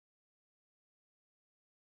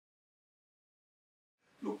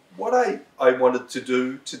Look, what I wanted to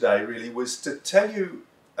do today really was to tell you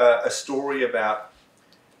a story about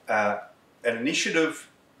an initiative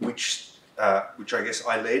which I guess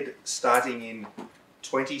I led starting in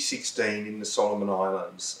 2016 in the Solomon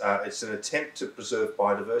Islands. It's an attempt to preserve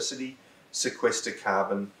biodiversity, sequester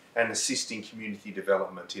carbon and assist in community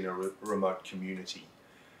development in a remote community.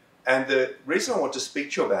 And the reason I want to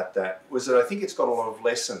speak to you about that was that I think it's got a lot of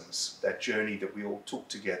lessons, that journey that we all took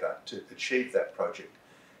together to achieve that project.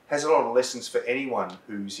 Has a lot of lessons for anyone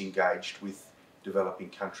who's engaged with developing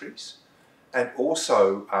countries, and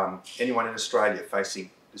also anyone in Australia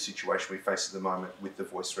facing the situation we face at the moment with the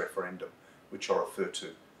Voice referendum, which I'll refer to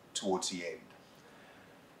towards the end.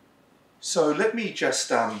 So let me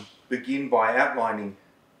just begin by outlining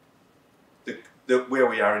where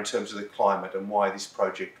we are in terms of the climate and why this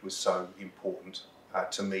project was so important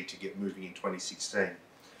to me to get moving in 2016.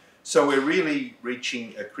 So we're really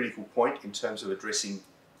reaching a critical point in terms of addressing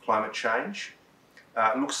climate change.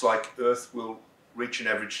 It looks like Earth will reach an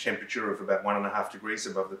average temperature of about 1.5 degrees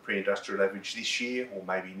above the pre-industrial average this year or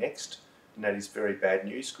maybe next, and that is very bad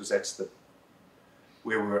news because that's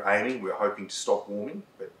where we're aiming. We're hoping to stop warming,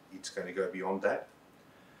 but it's going to go beyond that.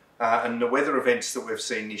 And the weather events that we've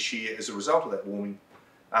seen this year as a result of that warming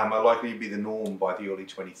are likely to be the norm by the early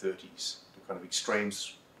 2030s. The kind of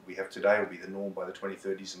extremes we have today will be the norm by the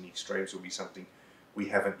 2030s, and the extremes will be something we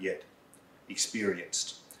haven't yet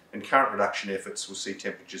experienced. And current reduction efforts will see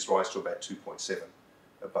temperatures rise to about 2.7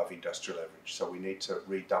 above industrial average. So we need to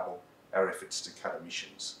redouble our efforts to cut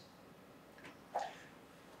emissions.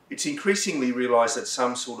 It's increasingly realised that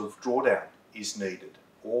some sort of drawdown is needed.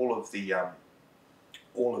 All of the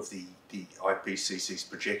IPCC's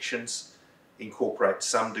projections incorporate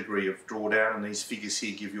some degree of drawdown, and these figures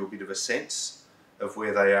here give you a bit of a sense of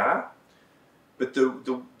where they are. But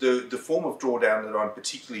the form of drawdown that I'm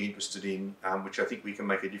particularly interested in, which I think we can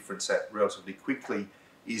make a difference at relatively quickly,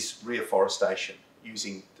 is reforestation,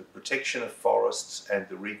 using the protection of forests and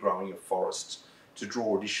the regrowing of forests to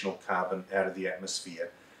draw additional carbon out of the atmosphere.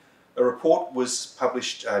 A report was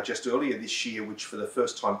published just earlier this year which for the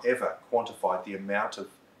first time ever quantified the amount of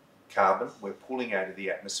carbon we're pulling out of the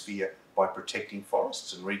atmosphere by protecting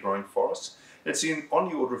forests and regrowing forests. And it's on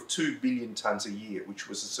the order of 2 billion tonnes a year, which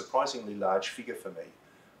was a surprisingly large figure for me.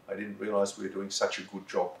 I didn't realise we were doing such a good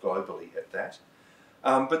job globally at that.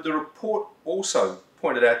 But the report also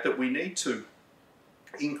pointed out that we need to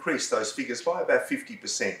increase those figures by about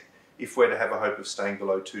 50% if we're to have a hope of staying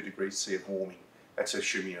below 2 degrees C of warming. That's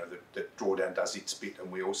assuming that drawdown does its bit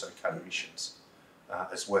and we also cut emissions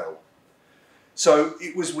as well. So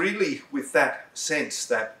it was really with that sense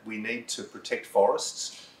that we need to protect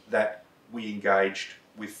forests that we engaged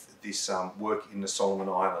with this work in the Solomon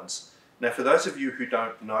Islands. Now, for those of you who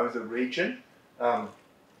don't know the region,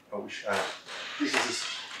 this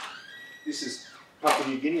is Papua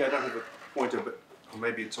New Guinea. I don't have a pointer, but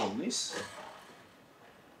maybe it's on this.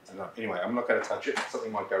 Anyway, I'm not going to touch it.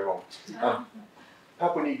 Something might go wrong.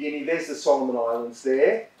 Papua New Guinea, there's the Solomon Islands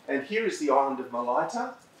there, and here is the island of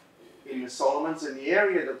Malaita in the Solomons, and the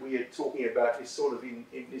area that we are talking about is sort of in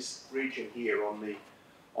this region here on the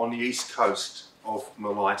east coast of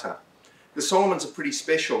Malaita. The Solomons are pretty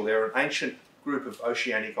special. They're an ancient group of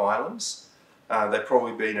oceanic islands. They've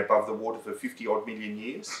probably been above the water for 50 odd million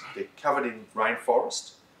years. They're covered in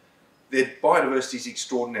rainforest. Their biodiversity is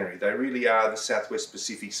extraordinary. They really are the Southwest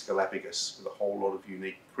Pacific's Galapagos with a whole lot of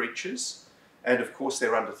unique creatures. And of course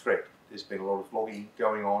they're under threat. There's been a lot of logging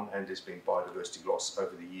going on and there's been biodiversity loss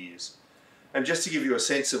over the years. And just to give you a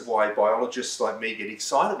sense of why biologists like me get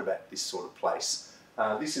excited about this sort of place,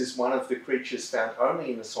 this is one of the creatures found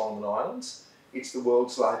only in the Solomon Islands. It's the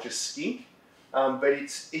world's largest skink, but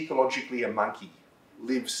it's ecologically a monkey.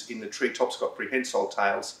 Lives in the treetops, got prehensile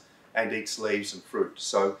tails and eats leaves and fruit.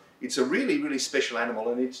 So it's a really, really special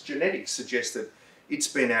animal, and its genetics suggest that it's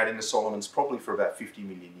been out in the Solomons probably for about 50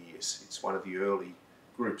 million years. It's one of the early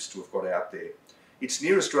groups to have got out there. Its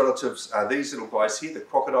nearest relatives are these little guys here, the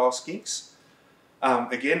crocodile skinks.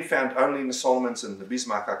 Again, found only in the Solomons and the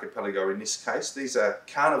Bismarck Archipelago in this case. These are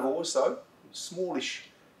carnivores though,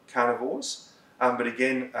 smallish carnivores, but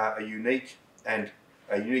again a unique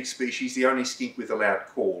species, the only skink with a loud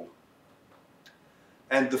call.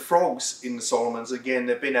 And the frogs in the Solomons, again,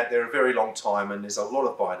 they've been out there a very long time, and there's a lot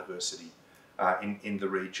of biodiversity in the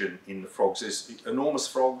region in the frogs. There's enormous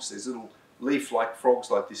frogs, there's little leaf-like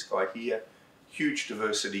frogs like this guy here, huge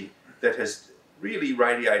diversity that has really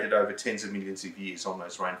radiated over tens of millions of years on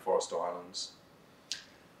those rainforest islands.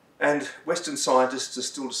 And Western scientists are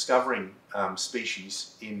still discovering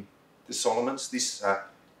species in the Solomons. This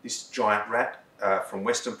giant rat from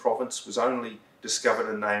Western Province was only discovered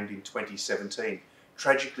and named in 2017.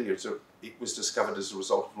 tragically, it was discovered as a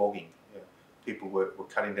result of logging. People were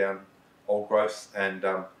cutting down old growth, and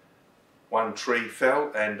one tree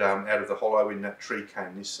fell, and out of the hollow in that tree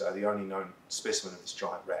came this, the only known specimen of this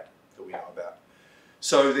giant rat that we know about.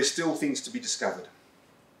 So there's still things to be discovered.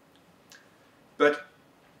 But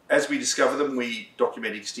as we discover them, we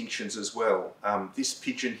document extinctions as well. This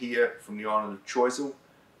pigeon here from the island of Choiseul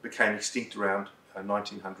became extinct around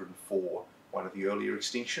 1904, one of the earlier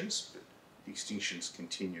extinctions, but the extinctions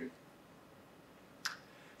continue.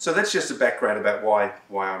 So that's just a background about why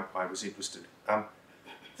I was interested.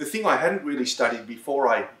 The thing I hadn't really studied before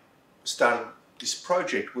I started this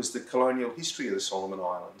project was the colonial history of the Solomon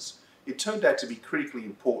Islands. It turned out to be critically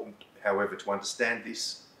important, however, to understand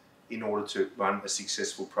this in order to run a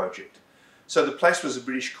successful project. So the place was a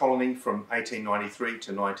British colony from 1893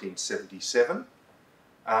 to 1977,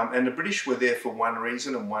 and the British were there for one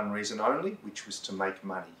reason and one reason only, which was to make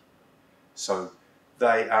money. So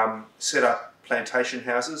they set up plantation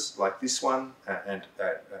houses like this one and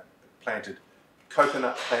planted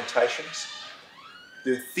coconut plantations.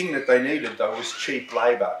 The thing that they needed though was cheap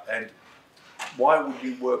labour, and why would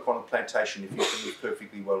you work on a plantation if you can live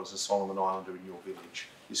perfectly well as a Solomon Islander in your village?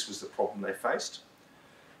 This was the problem they faced.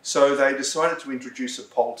 So they decided to introduce a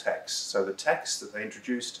poll tax. So the tax that they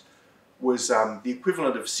introduced was the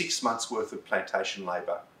equivalent of 6 months' worth of plantation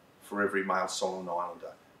labour for every male Solomon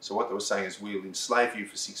Islander. So what they were saying is, we'll enslave you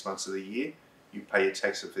for 6 months of the year, you pay your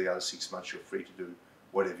tax, and for the other 6 months you're free to do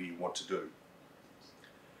whatever you want to do.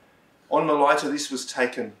 On Malaita, this was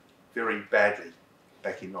taken very badly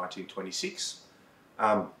back in 1926.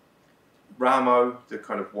 Ramo, the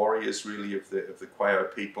kind of warriors really of the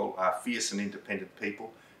Kwaio people, are fierce and independent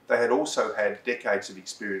people. They had also had decades of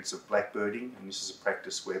experience of blackbirding, and this is a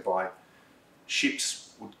practice whereby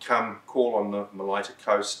ships would come, call on the Malaita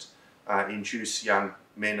coast, induce young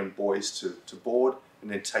men and boys to board,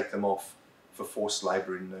 and then take them off for forced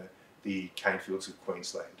labour in the cane fields of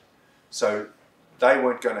Queensland. So they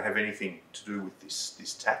weren't going to have anything to do with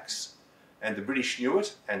this tax, and the British knew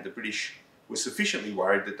it, and the British were sufficiently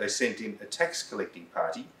worried that they sent in a tax collecting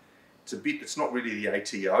party. It's not really the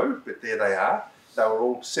ATO, but there they are. They were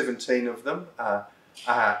all 17 of them,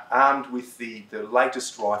 armed with the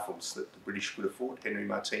latest rifles that the British could afford, Henry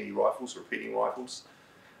Martini rifles, repeating rifles.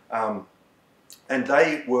 And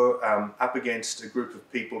they were up against a group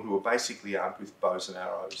of people who were basically armed with bows and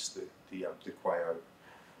arrows, the Kwaio.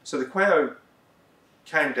 So the Kwaio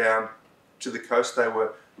came down to the coast. They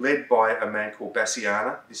were led by a man called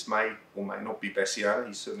Bassiana. This may or may not be Bassiana.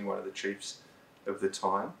 He's certainly one of the chiefs of the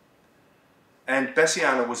time. And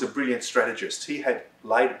Bassiana was a brilliant strategist. He had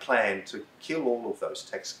laid a plan to kill all of those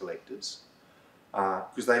tax collectors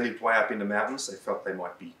because they lived way up in the mountains. They felt they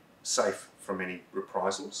might be safe from any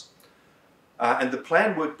reprisals. And the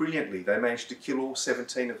plan worked brilliantly. They managed to kill all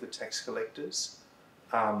 17 of the tax collectors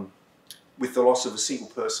with the loss of a single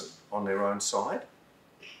person on their own side.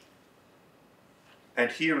 And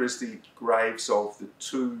here is the graves of the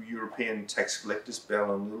 2 European tax collectors,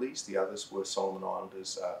 Bell and Lilies. The others were Solomon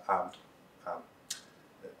Islanders, armed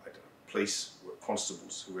police,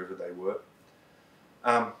 constables, whoever they were.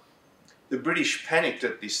 The British panicked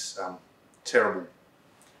at this terrible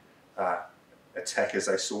attack as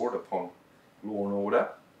they saw it upon law and order,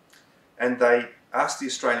 and they asked the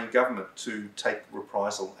Australian government to take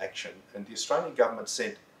reprisal action, and the Australian government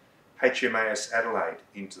sent HMAS Adelaide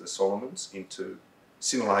into the Solomons, into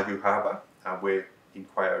Sinilagu Harbour, we're in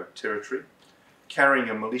Kwaio territory, carrying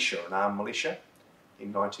a militia, an armed militia,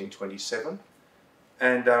 in 1927.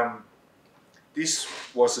 And this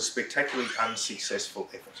was a spectacularly unsuccessful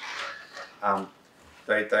effort.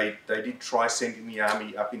 They did try sending the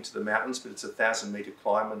army up into the mountains, but it's a 1,000-metre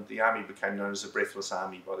climb, and the army became known as a breathless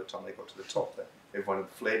army by the time they got to the top. Everyone had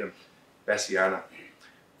fled, and Bassiana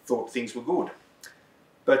thought things were good.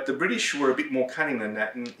 But the British were a bit more cunning than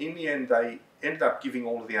that, and in the end they ended up giving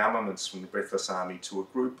all of the armaments from the breathless army to a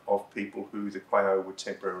group of people who the Kwaio were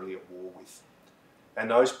temporarily at war with.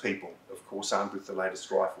 And those people, of course, armed with the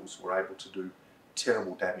latest rifles, were able to do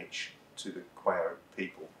terrible damage to the Kwaio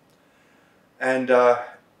people. And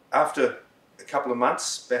after a couple of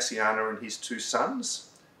months, Bassiana and his 2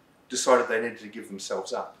 sons decided they needed to give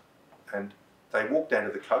themselves up. And they walked down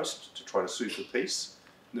to the coast to try to sue for peace.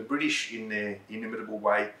 And the British, in their inimitable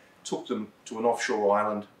way, took them to an offshore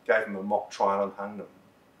island, gave them a mock trial and hung them.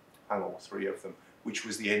 Hung all 3 of them, which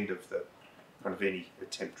was the end of the kind of any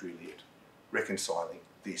attempt really at reconciling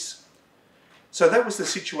this. So that was the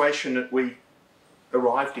situation that we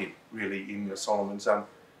arrived in, really, in the Solomons.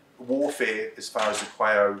 Warfare, as far as the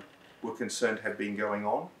Kwaio were concerned, had been going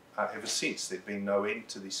on ever since. There'd been no end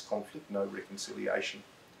to this conflict, no reconciliation.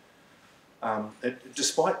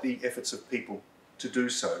 despite the efforts of people to do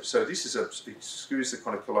so. So this is excuse the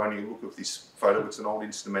kind of colonial look of this photo. It's an old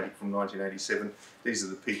Instamatic from 1987. These are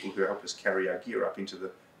the people who helped us carry our gear up into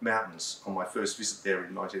the mountains on my first visit there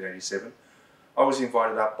in 1987. I was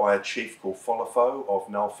invited up by a chief called Flannery of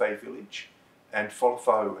Nulfay village, and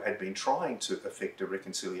Flannery had been trying to effect a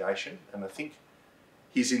reconciliation, and I think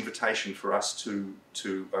his invitation for us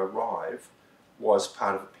to arrive was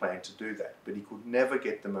part of a plan to do that, but he could never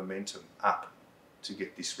get the momentum up to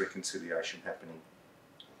get this reconciliation happening.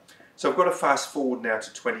 So I've got to fast forward now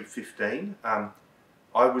to 2015.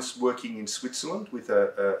 I was working in Switzerland with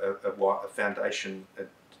a foundation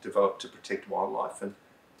developed to protect wildlife, and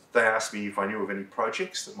they asked me if I knew of any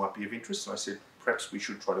projects that might be of interest, and I said perhaps we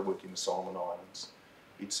should try to work in the Solomon Islands.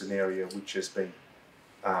 It's an area which has been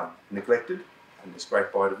neglected, and there's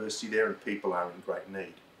great biodiversity there, and people are in great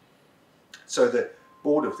need. So the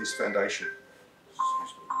board of this foundation,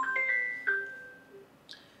 excuse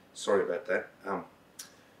me, sorry about that,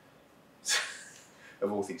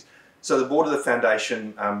 of all things. So the board of the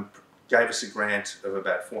foundation gave us a grant of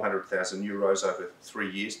about 400,000 euros over 3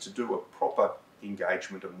 years to do a proper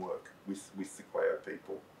engagement and work with the Kwaio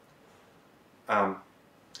people.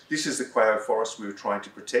 This is the Kwaio forest we were trying to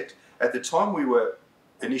protect. At the time we were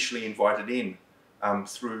initially invited in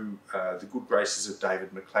through the good graces of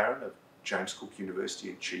David McLaren of James Cook University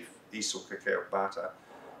and Chief Esau Kakao.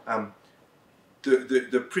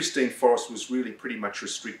 The pristine forest was really pretty much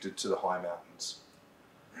restricted to the high mountains.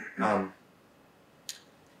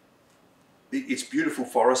 It's beautiful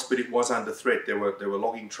forest, but it was under threat. There were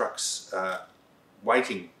logging trucks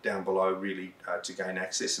waiting down below really to gain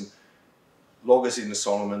access, and loggers in the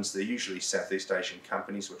Solomons, they're usually Southeast Asian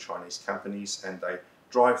companies or Chinese companies, and they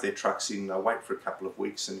drive their trucks in, they'll wait for a couple of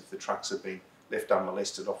weeks, and if the trucks have been left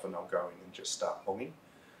unmolested, often they'll go in and just start logging.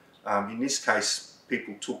 In this case,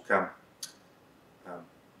 people took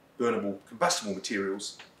burnable, combustible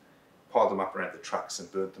materials, piled them up around the trucks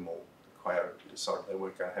and burnt them all. The Kwaio decided they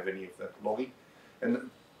weren't going to have any of the logging.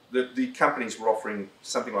 And the companies were offering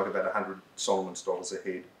something like about 100 Solomons dollars a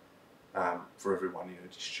head for everyone in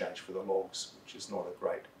exchange for the logs, which is not a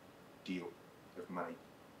great deal of money.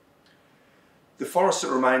 The forests that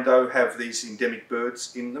remain, though, have these endemic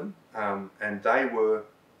birds in them, and they were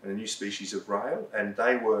a new species of rail, and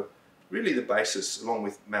they were really the basis, along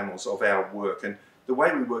with mammals, of our work. And the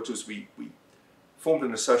way we worked was we formed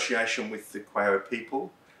an association with the Kwaio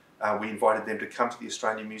people. We invited them to come to the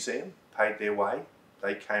Australian Museum, paid their way.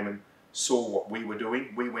 They came and saw what we were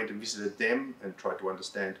doing. We went and visited them and tried to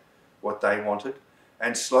understand what they wanted,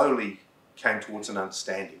 and slowly came towards an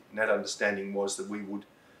understanding. And that understanding was that we would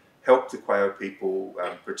help the Kwaio people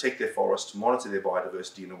protect their forests, monitor their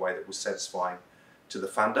biodiversity in a way that was satisfying to the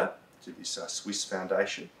funder, to this Swiss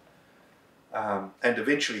foundation, and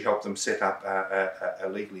eventually help them set up a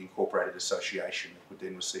legally incorporated association that would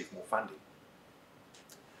then receive more funding.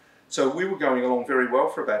 So we were going along very well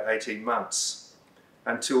for about 18 months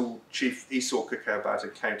until Chief Esau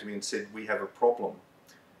Kakao came to me and said, "We have a problem."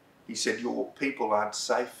 He said, "Your people aren't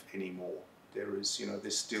safe anymore. There is,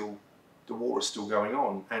 there's still, the war is still going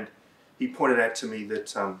on." And he pointed out to me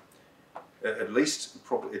that at least,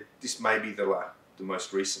 probably, this may be the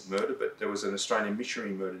most recent murder, but there was an Australian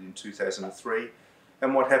missionary murdered in 2003.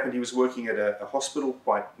 And what happened, he was working at a hospital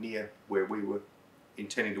quite near where we were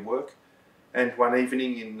intending to work. And one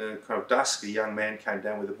evening in kind of dusk, a young man came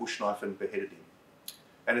down with a bush knife and beheaded him.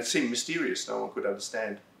 And it seemed mysterious. No one could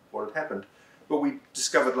understand what had happened. But we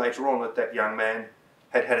discovered later on that that young man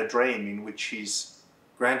had had a dream in which his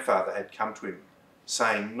grandfather had come to him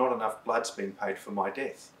saying, "Not enough blood's been paid for my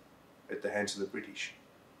death at the hands of the British."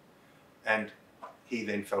 And he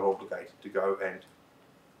then felt obligated to go and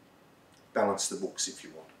balance the books, if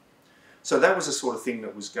you want. So that was the sort of thing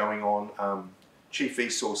that was going on. Chief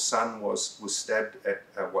Esau's son was stabbed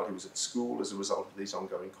while he was at school as a result of these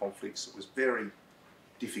ongoing conflicts. It was a very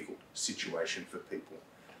difficult situation for people.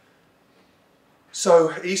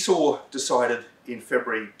 So Esau decided in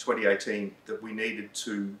February 2018 that we needed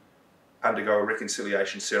to undergo a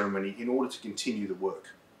reconciliation ceremony in order to continue the work,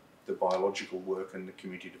 the biological work and the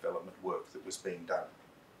community development work that was being done.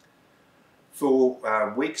 For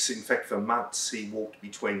weeks, in fact for months, he walked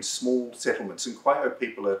between small settlements, and Kwaio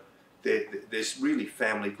people there's really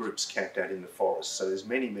family groups camped out in the forest, so there's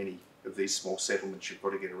many of these small settlements you've got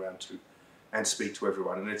to get around to and speak to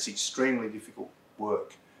everyone, and it's extremely difficult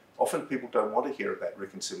work. Often people don't want to hear about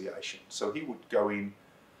reconciliation, so he would go in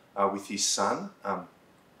with his son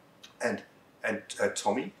and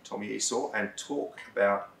Tommy Esau, and talk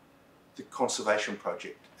about the conservation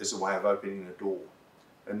project as a way of opening the door,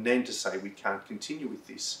 and then to say we can't continue with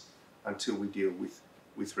this until we deal with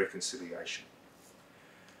with reconciliation.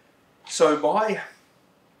 So by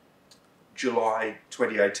July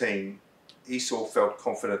 2018, Esau felt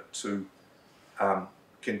confident to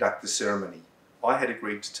conduct the ceremony. I had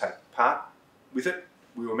agreed to take part with it.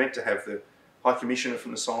 We were meant to have the High Commissioner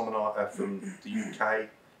from the from the UK,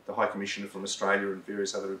 the High Commissioner from Australia, and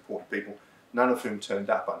various other important people, none of whom turned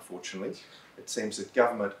up, unfortunately. It seems that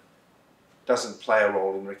government doesn't play a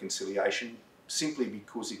role in reconciliation simply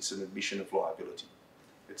because it's an admission of liability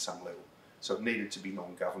at some level. So it needed to be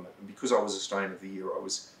non-government. And because I was Australian of the Year,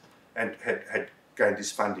 and had gained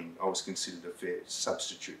this funding, I was considered a fair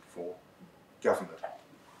substitute for government.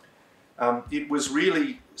 It was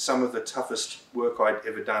really some of the toughest work I'd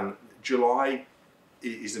ever done. July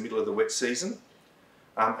is the middle of the wet season,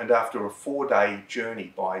 and after a 4-day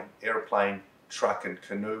journey by aeroplane, truck and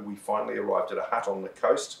canoe, we finally arrived at a hut on the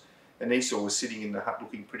coast, and Esau was sitting in the hut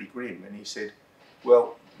looking pretty grim, and he said,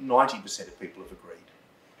 well, 90% of people have agreed.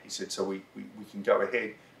 He said, so we can go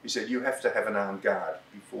ahead. He said, you have to have an armed guard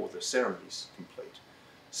before the ceremony's complete.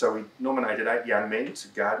 So we nominated 8 young men to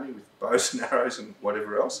guard me with bows and arrows and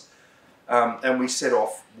whatever else. And we set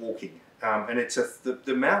off walking. And it's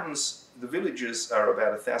the mountains, the villages are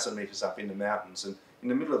about 1,000 metres up in the mountains. And in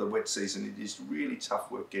the middle of the wet season, it is really tough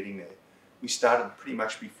work getting there. We started pretty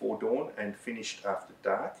much before dawn and finished after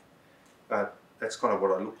dark. That's kind of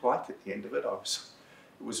what I looked like at the end of it.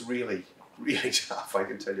 It was really, really tough, I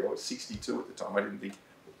can tell you. I was 62 at the time. I didn't think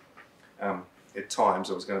at times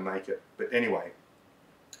I was going to make it. But anyway,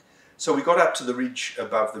 so we got up to the ridge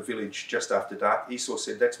above the village just after dark. Esau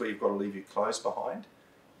said, that's where you've got to leave your clothes behind,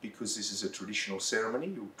 because this is a traditional ceremony.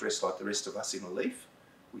 You'll dress like the rest of us in a leaf,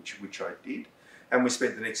 which I did. And we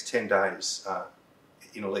spent the next 10 days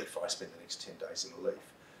in a leaf. I spent the next 10 days in a leaf.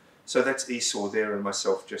 So that's Esau there and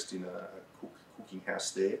myself just in a cooking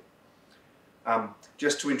house there.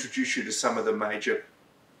 Just to introduce you to some of the major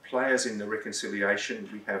players in the reconciliation,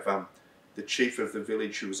 we have the chief of the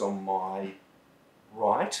village, who was on my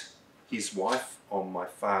right, his wife on my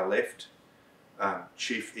far left,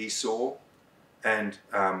 Chief Esau, and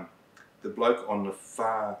the bloke on the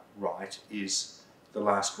far right is the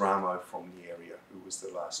last Ramo from the area, who was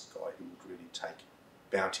the last guy who would really take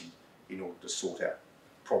bounty in order to sort out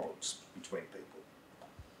problems between people.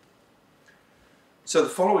 So the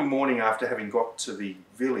following morning, after having got to the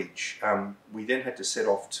village, we then had to set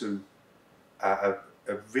off to a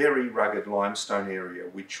very rugged limestone area,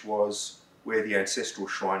 which was where the ancestral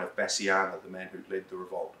shrine of Bassiana, the man who led the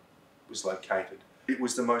revolt, was located. It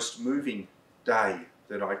was the most moving day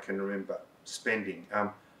that I can remember spending.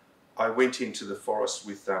 I went into the forest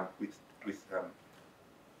with David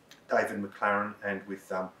McLaren and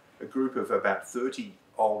with a group of about 30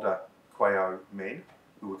 older Kwaio men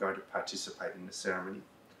who were going to participate in the ceremony.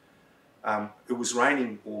 It was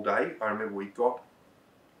raining all day. I remember we got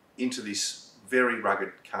into this very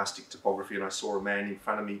rugged karstic topography, and I saw a man in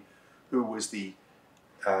front of me who was the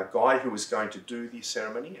guy who was going to do the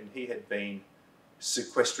ceremony, and he had been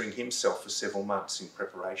sequestering himself for several months in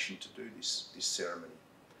preparation to do this ceremony.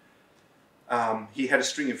 He had a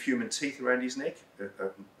string of human teeth around his neck,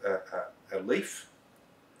 a leaf,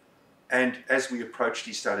 and as we approached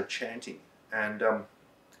he started chanting, and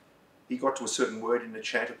he got to a certain word in the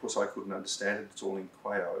chant. Of course I couldn't understand it, it's all in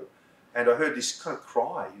Kwaio, and I heard this kind of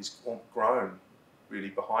cry, this groan really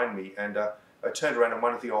behind me, and I turned around and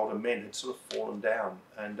one of the older men had sort of fallen down,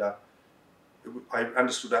 and I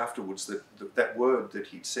understood afterwards that that word that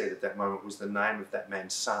he'd said at that moment was the name of that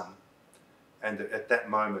man's son, and that at that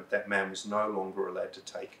moment that man was no longer allowed to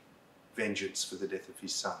take vengeance for the death of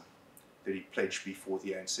his son, that he pledged before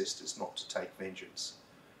the ancestors not to take vengeance.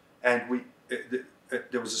 And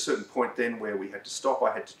there was a certain point then where we had to stop.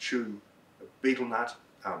 I had to chew a betel nut.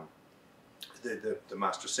 The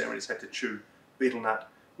master of ceremonies had to chew betel nut.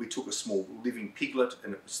 We took a small living piglet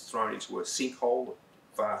and it was thrown into a sinkhole, a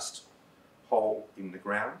vast hole in the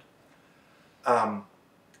ground. And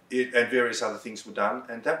various other things were done,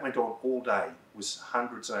 and that went on all day. It was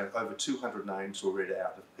hundreds, over 200 names were read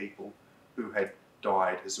out of people who had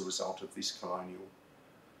died as a result of this colonial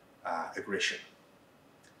aggression.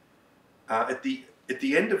 At the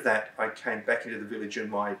end of that, I came back into the village and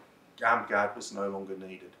my armed guard was no longer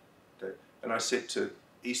needed. And I said to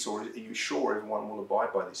Esau, are you sure everyone will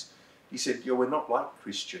abide by this? He said, yeah, we're not like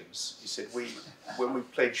Christians. He said, when we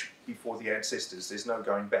pledge before the ancestors, there's no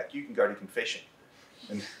going back. You can go to confession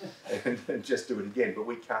and just do it again, but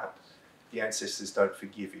we can't. The ancestors don't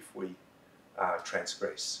forgive if we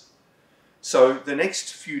transgress. So the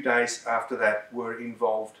next few days after that were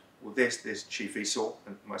involved, well, there's Chief Esau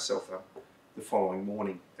and myself the following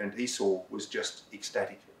morning, and Esau was just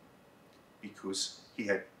ecstatic because he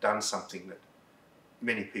had done something that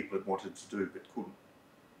many people had wanted to do but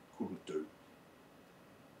couldn't do.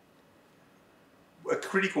 A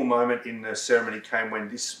critical moment in the ceremony came when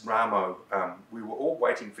this Ramo, we were all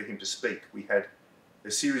waiting for him to speak. We had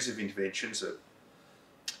a series of interventions,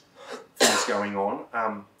 things going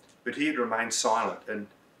on, but he had remained silent, and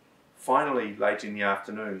finally late in the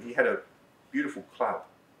afternoon he had a beautiful club,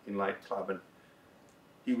 inlaid club, and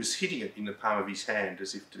he was hitting it in the palm of his hand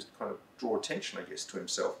as if to kind of draw attention, I guess, to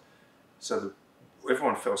himself. So that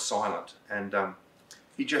everyone fell silent, and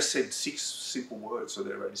he just said 6 simple words or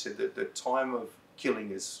whatever. He said that the time of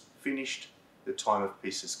killing is finished, the time of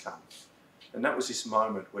peace has come. And that was this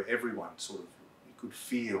moment where everyone sort of, you could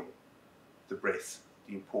feel the breath,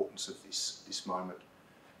 the importance of this moment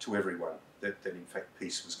to everyone, that in fact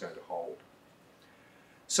peace was going to hold.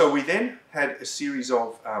 So we then had a series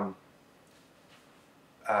of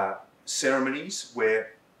ceremonies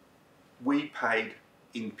where we paid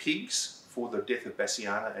in pigs for the death of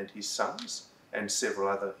Bassiana and his sons and several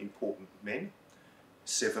other important men,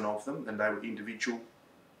 7 of them, and they were individual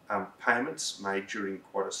payments made during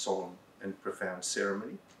quite a solemn and profound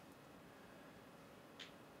ceremony.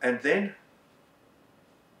 And then,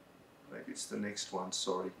 maybe it's the next one,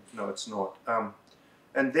 sorry, no it's not.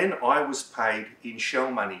 And then I was paid in shell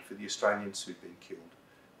money for the Australians who'd been killed.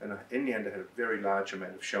 And in the end I had a very large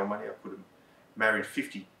amount of shell money. I could have married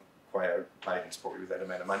 50 Kwaio maidens probably with that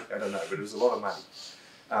amount of money, I don't know, but it was a lot of money.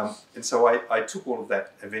 And so I took all of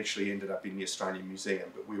that, eventually ended up in the Australian Museum,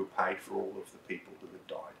 but we were paid for all of the people who had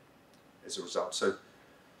died as a result. So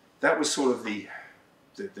that was sort of the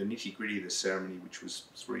nitty-gritty of the ceremony, which was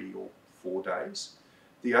 3 or 4 days.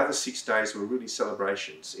 The other 6 days were really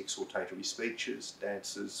celebrations, exhortatory speeches,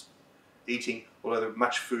 dances, eating, although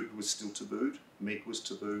much food was still tabooed, meat was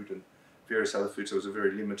tabooed and various other foods, so it was a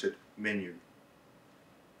very limited menu.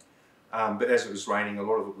 But as it was raining, a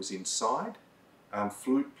lot of it was inside.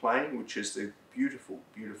 Flute playing, which is the beautiful,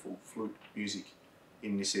 beautiful flute music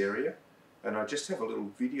in this area. And I just have a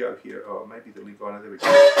little video here. Oh, maybe the link on it. There we go.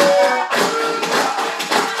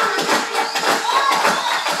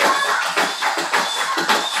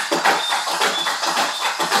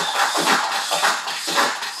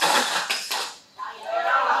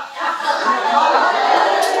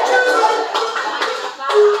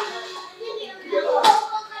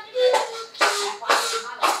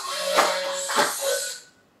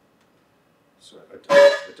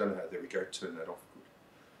 I don't know how, there we go, turn that off.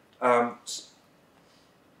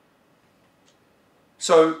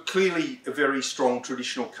 So clearly a very strong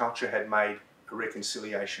traditional culture had made a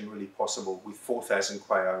reconciliation really possible with 4,000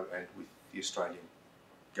 Kwaio and with the Australian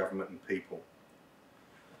government and people.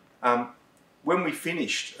 When we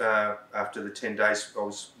finished, after the 10 days, I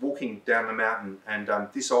was walking down the mountain, and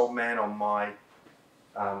this old man on my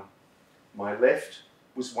left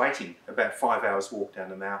was waiting, about 5 hours walk down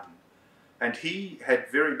the mountain. And he had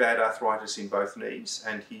very bad arthritis in both knees,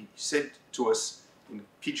 and he said to us in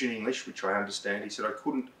pidgin English, which I understand, he said, I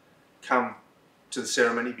couldn't come to the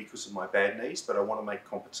ceremony because of my bad knees, but I want to make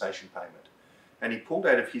compensation payment. And he pulled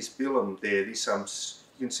out of his billum there this,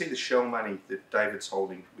 you can see the shell money that David's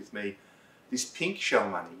holding with me, this pink shell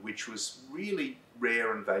money, which was really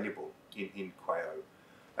rare and valuable in Kwaio.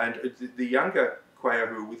 And the younger Kwaio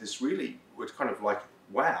who were with us really were kind of like,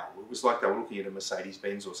 wow, it was like they were looking at a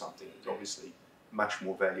Mercedes-Benz or something. It's obviously much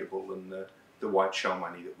more valuable than the white shell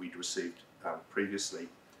money that we'd received previously.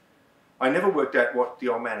 I never worked out what the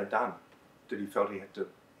old man had done, that he felt he had to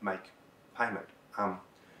make payment.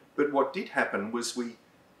 But what did happen was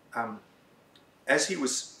as he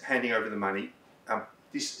was handing over the money,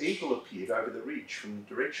 this eagle appeared over the ridge from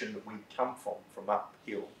the direction that we'd come from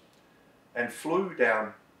uphill, and flew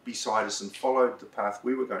down beside us and followed the path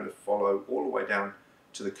we were going to follow all the way down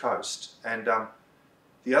to the coast. And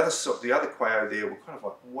the other Kwaio there were kind of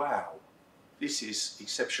like, wow, this is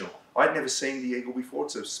exceptional. I'd never seen the eagle before.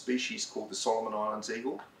 It's a species called the Solomon Islands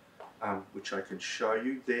eagle, which I can show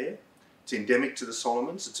you there. It's endemic to the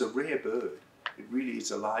Solomons. It's a rare bird. It really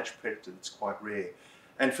is a large predator that's quite rare.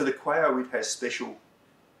 And for the Kwaio, it has special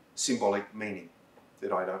symbolic meaning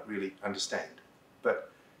that I don't really understand.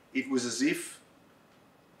 But it was as if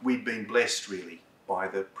we'd been blessed, really, by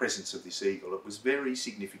the presence of this eagle. It was very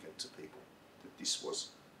significant to people that this was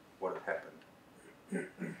what had happened.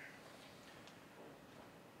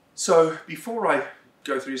 So before I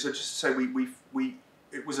go through this, I just say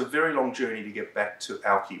it was a very long journey to get back to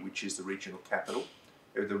Auki, which is the regional capital.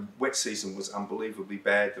 The wet season was unbelievably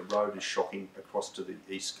bad. The road is shocking across to the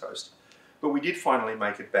east coast. But we did finally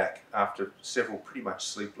make it back after several pretty much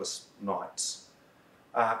sleepless nights.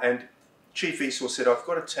 And Chief Esau said, I've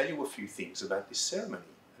got to tell you a few things about this ceremony.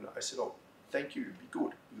 And I said, oh, thank you, it'd be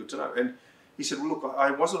good to know. And He said, well, look,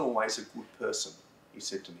 I wasn't always a good person, he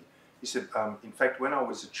said to me. He said, in fact, when I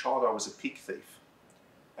was a child, I was a pig thief,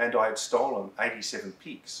 and I had stolen 87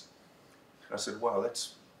 pigs. And I said, wow,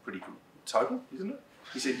 that's pretty good total, isn't it?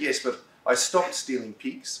 He said, yes, but I stopped stealing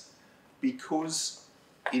pigs because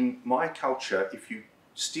in my culture, if you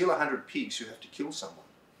steal 100 pigs, you have to kill someone.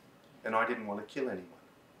 And I didn't want to kill anyone.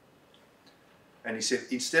 And he said,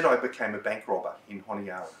 instead I became a bank robber in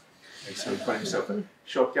Honiara. And so he got himself a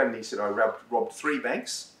shotgun, and he said, I robbed 3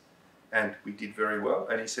 banks, and we did very well.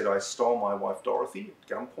 And he said, I stole my wife Dorothy at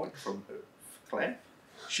gunpoint from her clan.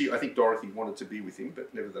 I think Dorothy wanted to be with him,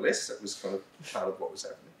 but nevertheless, that was kind of part of what was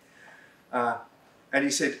happening. And he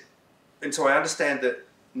said, and so I understand the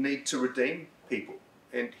need to redeem people.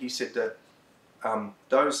 And he said that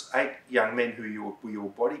those 8 young men who were your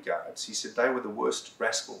bodyguards, he said they were the worst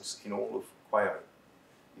rascals in all of Kwaio.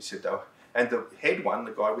 He said, and the head one,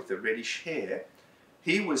 the guy with the reddish hair,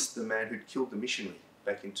 he was the man who'd killed the missionary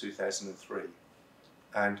back in 2003.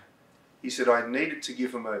 And he said, I needed to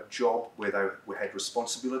give them a job where they had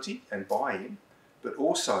responsibility and buy-in, but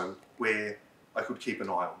also where I could keep an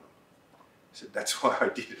eye on them. He said, that's why I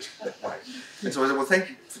did it that way. And so I said, well, thank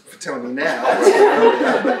you for telling me now.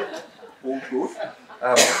 All good.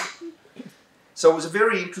 So it was a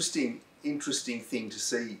very interesting thing to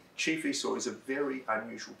see. Chief Esau is a very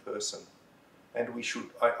unusual person, and we should.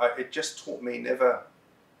 It just taught me never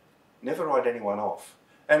write anyone off.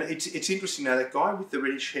 And it's interesting now, that guy with the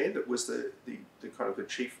reddish hair that was the kind of the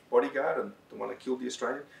chief bodyguard and the one that killed the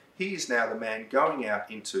Australian, he is now the man going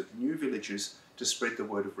out into new villages to spread the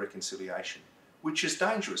word of reconciliation, which is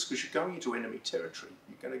dangerous because you're going into enemy territory.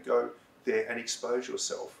 You're going to go there and expose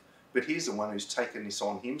yourself. But he's the one who's taken this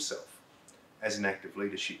on himself as an act of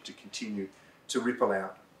leadership to continue to ripple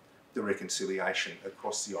out the reconciliation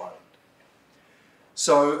across the island.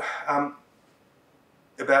 So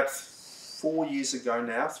about 4 years ago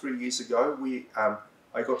now, 3 years ago,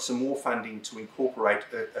 I got some more funding to incorporate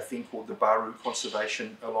a thing called the Baru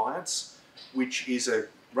Conservation Alliance, which is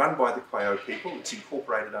run by the Kwaio people. It's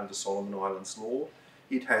incorporated under Solomon Islands law.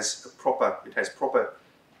 It has proper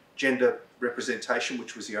gender representation,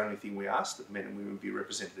 which was the only thing we asked, that men and women be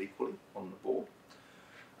represented equally on the board.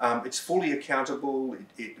 It's fully accountable,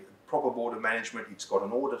 proper board of management, it's got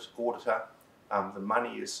an auditor, the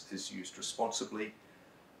money is used responsibly,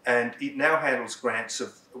 and it now handles grants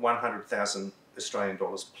of 100,000 Australian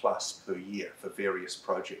dollars plus per year for various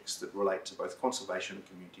projects that relate to both conservation and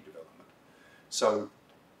community development. So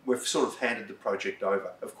we've sort of handed the project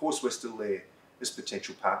over. Of course, we're still there as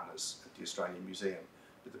potential partners at the Australian Museum,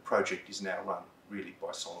 but the project is now run really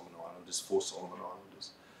by Solomon Islanders, for Solomon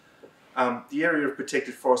Islanders. The area of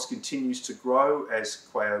protected forest continues to grow as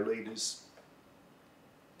Kwaio leaders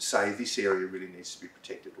say this area really needs to be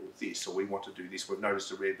protected, or this, or we want to do this. We've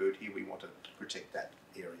noticed a rare bird here, we want to protect that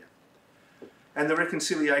area. And the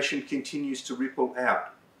reconciliation continues to ripple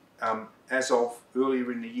out. As of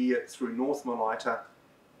earlier in the year through North Malaita,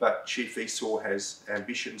 but Chief Esau has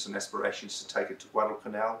ambitions and aspirations to take it to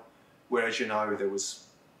Guadalcanal, where, as you know, there was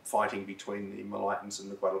fighting between the Malaitans and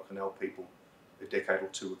the Guadalcanal people a decade or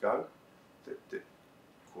 2 ago that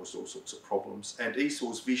caused all sorts of problems. And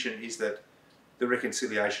Esau's vision is that the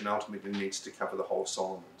reconciliation ultimately needs to cover the whole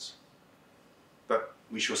Solomons. But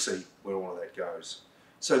we shall see where all of that goes.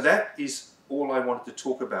 So that is all I wanted to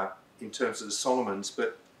talk about in terms of the Solomons,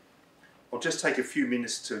 but I'll just take a few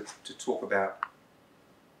minutes to talk about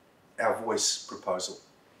our voice proposal.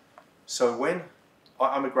 So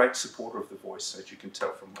I'm a great supporter of the voice, as you can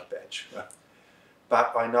tell from my badge,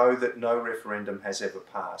 but I know that no referendum has ever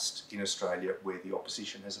passed in Australia where the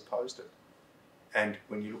opposition has opposed it. And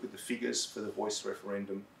when you look at the figures for the voice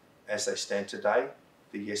referendum as they stand today,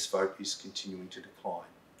 the yes vote is continuing to decline.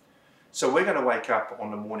 So we're going to wake up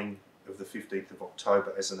on the morning of the 15th of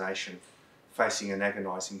October as a nation facing an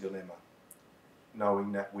agonising dilemma,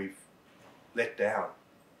 knowing that we've let down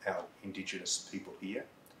our Indigenous people here,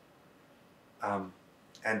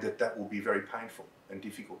 and that will be very painful and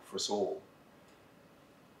difficult for us all.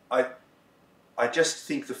 I just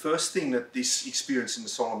think the first thing that this experience in the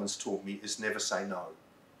Solomons taught me is never say no.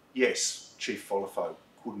 Yes, Chief Folofo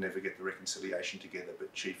could never get the reconciliation together,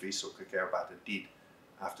 but Chief Esau Kakauabata did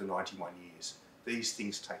after 91 years. These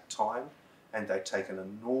things take time, and they take an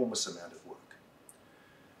enormous amount of work.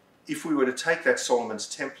 If we were to take that Solomons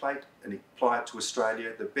template and apply it to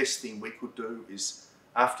Australia, the best thing we could do is,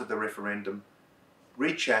 after the referendum,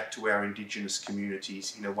 reach out to our Indigenous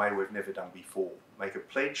communities in a way we've never done before. Make a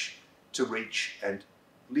pledge to reach and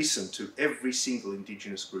listen to every single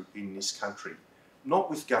Indigenous group in this country, not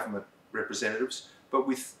with government representatives, but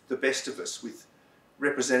with the best of us, with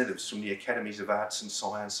representatives from the academies of arts and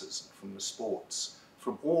sciences, from the sports,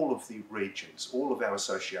 from all of the regions, all of our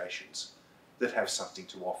associations that have something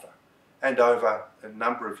to offer. And over a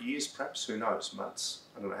number of years, perhaps, who knows, months,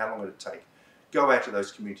 I don't know how long it'll take, go out to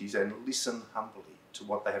those communities and listen humbly to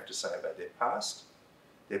what they have to say about their past,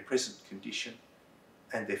 their present condition,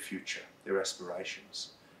 and their future, their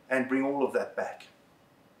aspirations, and bring all of that back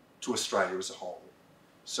to Australia as a whole,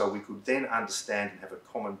 so we could then understand and have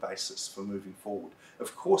a common basis for moving forward.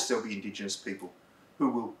 Of course there'll be Indigenous people who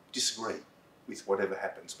will disagree with whatever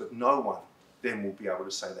happens, but no one then will be able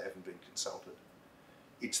to say they haven't been consulted.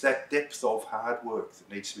 It's that depth of hard work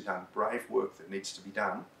that needs to be done, brave work that needs to be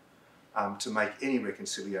done to make any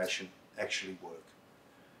reconciliation actually work.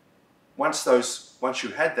 Once you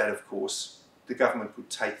had that, of course, the government could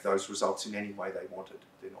take those results in any way they wanted.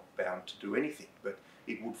 They're not bound to do anything, but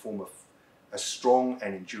it would form a strong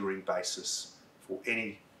and enduring basis for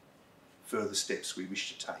any further steps we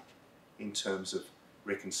wish to take in terms of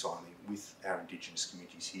reconciling with our Indigenous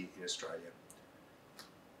communities here in Australia.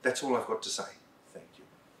 That's all I've got to say.